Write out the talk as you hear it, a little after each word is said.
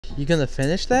You gonna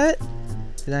finish that?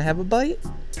 Can I have a bite?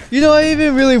 You know, I didn't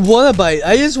even really want a bite.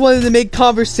 I just wanted to make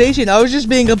conversation. I was just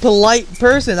being a polite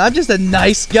person. I'm just a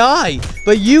nice guy.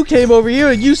 But you came over here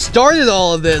and you started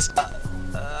all of this.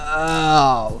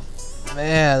 Oh,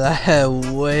 man. I had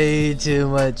way too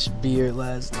much beer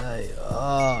last night.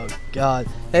 Oh, God.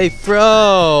 Hey,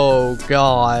 Fro.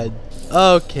 God.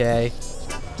 Okay.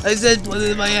 I said put it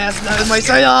in my ass, not in my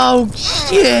side. Oh,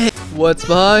 shit. What's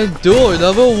behind door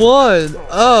number 1?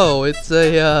 Oh, it's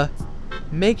a,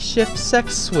 makeshift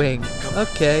sex swing.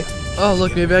 Okay. Oh,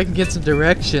 look, maybe I can get some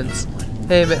directions.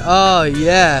 Hey, man. Oh,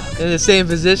 yeah. In the same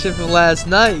position from last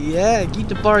night. Yeah, keep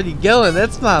the party going.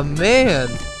 That's my man.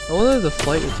 I wonder if the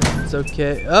flight attendant's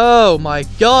okay. Oh, my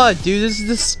God, dude. This is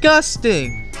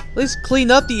disgusting. At least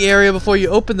clean up the area before you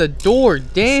open the door.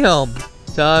 Damn.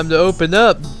 Time to open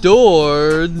up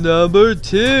door number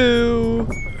 2.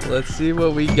 Let's see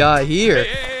what we got here.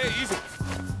 Hey, easy.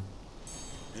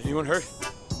 Anyone hurt?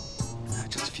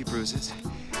 Just a few bruises.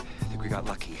 I think we got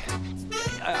lucky.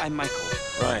 I'm Michael.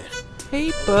 Ryan.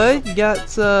 Hey, bud. You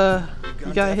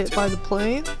got hit by the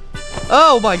plane?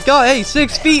 Oh my God! Hey,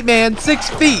 6 feet, man. 6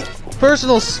 feet.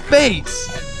 Personal space.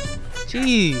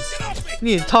 Jeez. You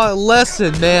need to taught a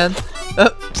lesson, man.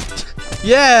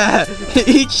 Yeah.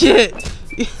 Eat shit.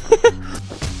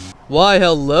 Why,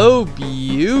 hello,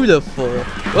 beautiful.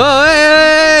 Whoa,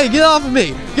 hey, get off of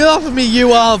me. Get off of me,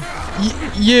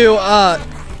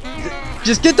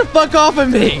 just get the fuck off of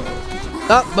me.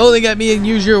 Stop moaning at me and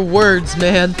use your words,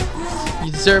 man.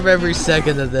 You deserve every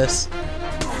second of this.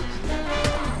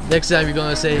 Next time you're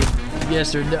gonna say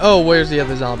yes or no. Oh, where's the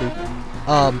other zombie?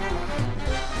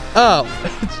 Oh,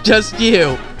 it's just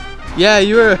you. Yeah,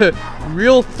 you're a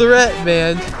real threat,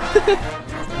 man.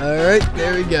 Alright,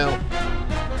 there we go.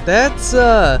 That's,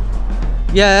 yeah,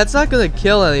 that's not gonna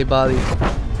kill anybody.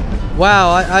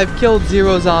 Wow, I've killed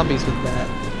 0 zombies with that.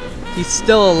 He's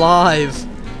still alive.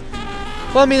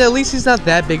 Well, I mean, at least he's not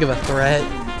that big of a threat.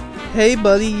 Hey,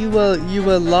 buddy, you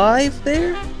alive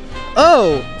there?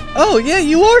 Oh, yeah,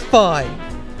 you are fine.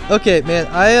 Okay, man,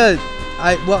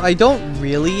 well, I don't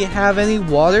really have any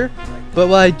water, but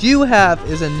what I do have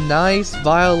is a nice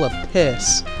vial of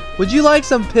piss. Would you like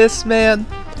some piss, man?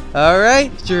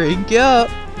 Alright, drink up.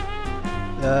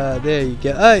 There you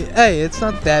go. Hey, it's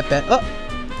not that bad. Oh.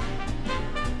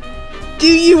 Do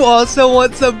you also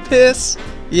want some piss?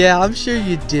 Yeah, I'm sure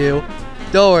you do.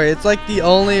 Don't worry, it's like the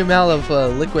only amount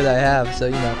of liquid I have, so,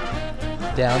 you know.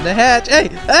 Down the hatch. Hey!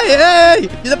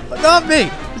 Get the fuck off me!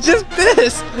 It's just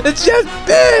piss! It's just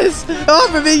piss!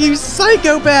 Off of me, you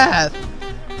psychopath!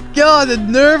 God, the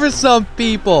nerve of some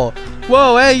people!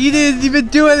 Whoa, hey, you didn't even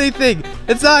do anything!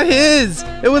 It's not his!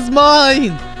 It was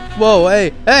mine! Whoa,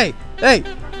 hey!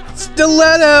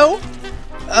 Stiletto!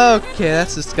 Okay,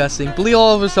 that's disgusting. Bleed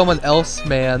all over someone else,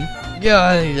 man.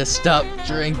 God, I need to stop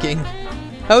drinking.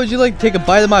 How would you like to take a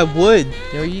bite of my wood?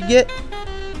 You know where you get?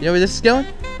 You know where this is going?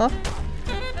 Huh?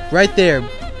 Right there,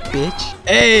 bitch.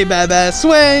 Hey, bad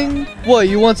swing! What,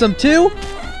 you want some too?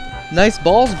 Nice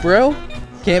balls, bro.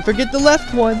 Can't forget the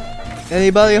left one.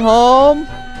 Anybody home?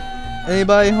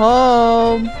 Anybody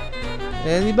home?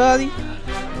 Anybody?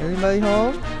 Anybody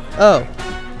home? Oh.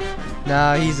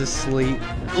 Nah, he's asleep.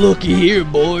 Looky here,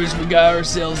 boys. We got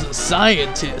ourselves a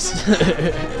scientist.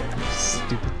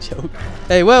 Stupid joke.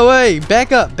 Hey, wait.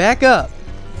 Back up.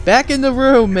 Back in the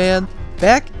room, man.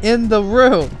 Back in the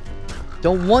room.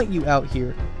 Don't want you out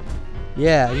here.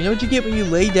 Yeah, you know what you get when you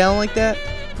lay down like that?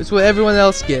 That's what everyone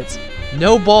else gets.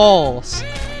 No balls.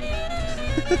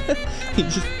 He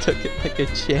just took it like a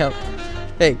champ.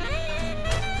 Hey.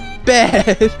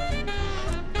 Bad.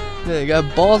 I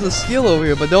got balls of steel over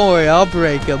here, but don't worry, I'll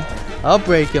break them. I'll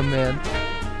break them, man.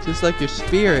 Just like your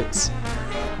spirits.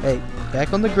 Hey,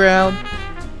 back on the ground.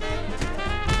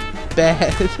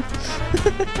 Bad.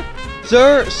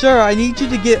 Sir, I need you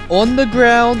to get on the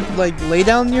ground, like lay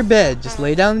down in your bed. Just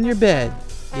lay down in your bed.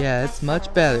 Yeah, it's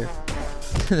much better.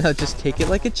 Now just take it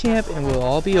like a champ and we'll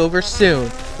all be over soon.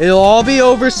 It'll all be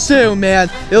over soon, man.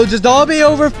 It'll just all be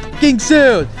over fucking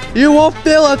soon. You won't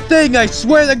feel a thing, I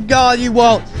swear to God you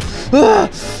won't. Oh,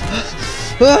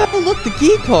 look, the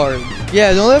key card.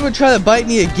 Yeah, don't ever try to bite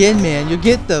me again, man. You'll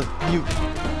get the...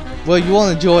 Well, you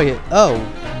won't enjoy it. Oh,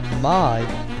 my.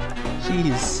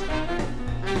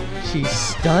 She's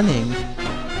stunning.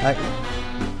 I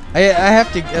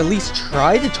have to at least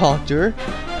try to talk to her.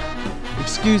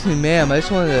 Excuse me, ma'am. I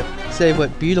just wanted to say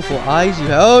what beautiful eyes you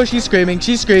have. Oh, she's screaming.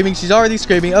 She's already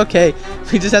screaming. Okay.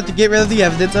 We just have to get rid of the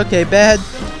evidence. Okay, bad.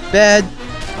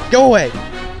 Go away.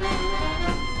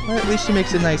 Well, at least she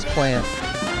makes a nice plant.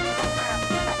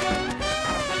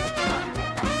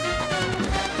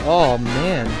 Oh,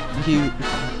 man. You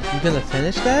gonna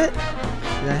finish that?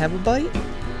 Did I have a bite?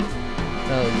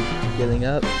 Oh, you're getting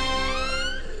up.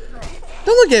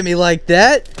 Don't look at me like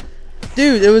that!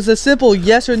 Dude, it was a simple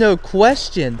yes or no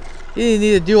question. You didn't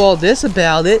need to do all this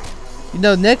about it. You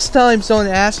know, next time someone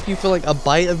asks you for like a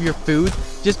bite of your food,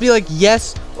 just be like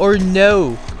yes or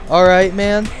no. Alright,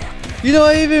 man? You know,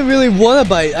 I didn't even really want a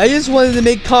bite. I just wanted to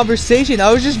make conversation.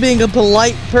 I was just being a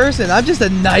polite person. I'm just a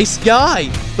nice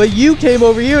guy. But you came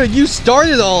over here and you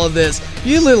started all of this.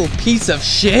 You little piece of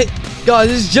shit. God,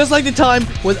 this is just like the time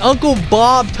when Uncle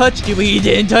Bob touched you, but he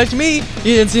didn't touch me.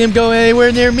 You didn't see him go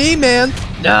anywhere near me, man.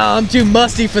 Nah, I'm too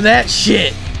musty for that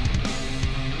shit.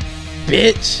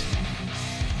 Bitch.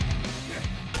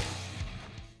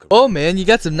 Oh, man, you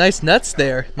got some nice nuts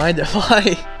there. Mind if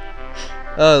I...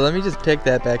 Oh, let me just pick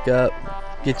that back up.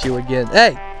 Get you again.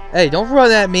 Hey! Hey, don't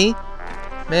run at me!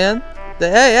 Man.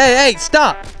 Hey!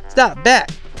 Stop! Stop! Back!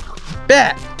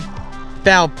 Back!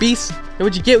 Foul beast! And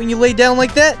what'd you get when you lay down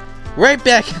like that? Right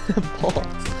back in the balls.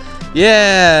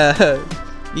 Yeah!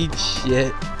 Eat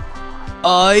shit.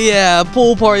 Oh yeah,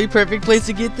 pool party, perfect place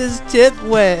to get this tip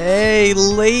wet. Hey,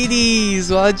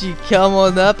 ladies, why don't you come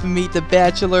on up and meet the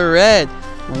Bachelorette?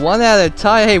 One at a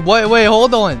time. Hey, wait,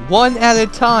 hold on. One at a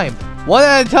time. One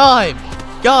at a time.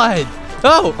 God.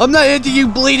 Oh, I'm not into you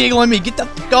bleeding on me. Get the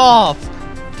fuck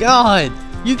off. God.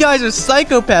 You guys are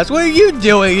psychopaths. What are you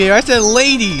doing here? I said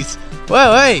ladies.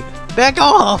 Whoa, hey. Back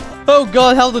off. Oh,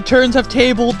 God, how the turns have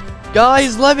tabled.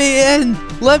 Guys, let me in.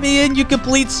 Let me in, you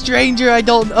complete stranger. I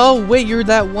don't... Oh, wait, you're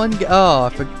that one guy. Oh, I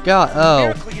forgot.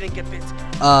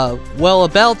 Oh. Well,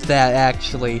 about that,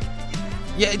 actually.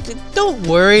 Yeah, don't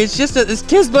worry. It's just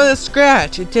tis but a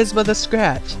scratch. It is but a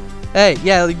scratch. Hey,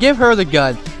 yeah, give her the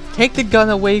gun. Take the gun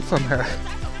away from her.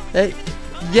 Hey,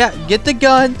 yeah, get the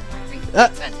gun.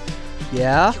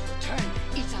 Yeah?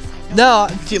 No,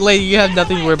 lady, you have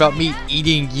nothing to worry about me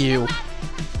eating you.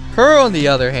 Her, on the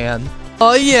other hand.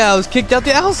 Oh, yeah, I was kicked out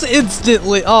the house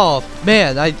instantly. Oh,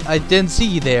 man, I didn't see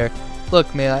you there.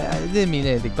 Look, man, I didn't mean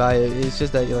anything by it. It's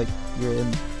just that you're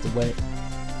in the way.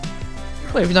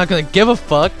 Wait, if you're not gonna give a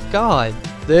fuck, God.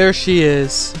 There she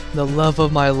is, the love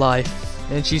of my life.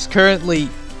 And she's currently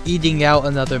eating out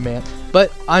another man.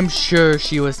 But I'm sure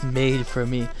she was made for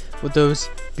me. With those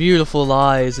beautiful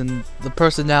eyes and the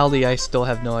personality I still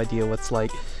have no idea what's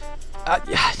like.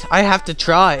 I have to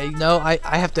try, you know, I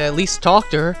have to at least talk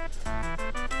to her.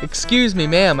 Excuse me,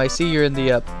 ma'am, I see you're in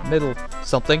the middle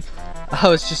something. I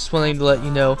was just wanting to let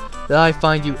you know that I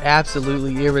find you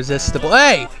absolutely irresistible.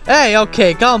 Hey! Hey,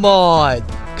 okay, come on!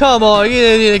 Come on, you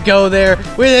didn't need to go there.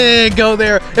 We didn't need to go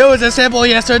there. It was a simple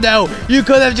yes or no. You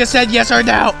could have just said yes or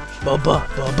no. Ba-ba,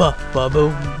 ba-ba,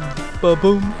 ba-boom,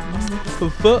 ba-boom,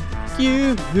 fuck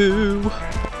you.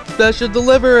 Special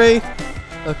delivery.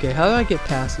 Okay, how do I get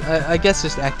past it? I guess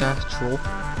just act natural.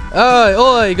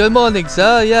 Oi, good morning,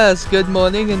 sir. Yes, good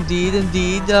morning, indeed.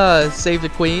 Save the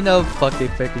queen. Oh, fuck, they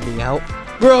figured me out.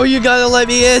 Bro, you gotta let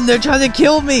me in. They're trying to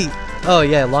kill me. Oh,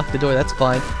 yeah, lock the door. That's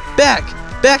fine. Back,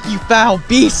 you foul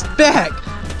beast. Back.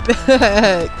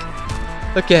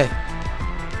 Okay.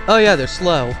 Oh, yeah, they're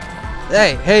slow.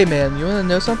 Hey, man, you wanna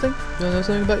know something? You wanna know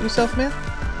something about yourself, man?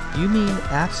 You mean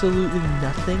absolutely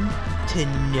nothing to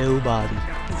nobody.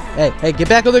 Hey, get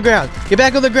back on the ground. Get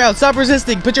back on the ground. Stop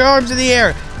resisting. Put your arms in the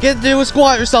air. Get into a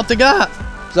squat or something.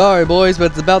 Sorry, boys,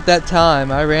 but it's about that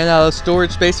time. I ran out of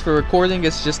storage space for recording.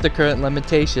 It's just the current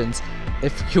limitations.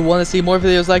 If you want to see more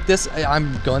videos like this,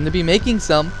 I'm going to be making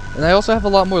some. And I also have a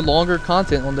lot more longer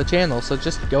content on the channel. So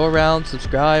just go around,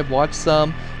 subscribe, watch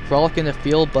some. Frolic in the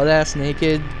field, butt-ass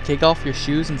naked. Take off your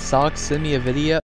shoes and socks. Send me a video.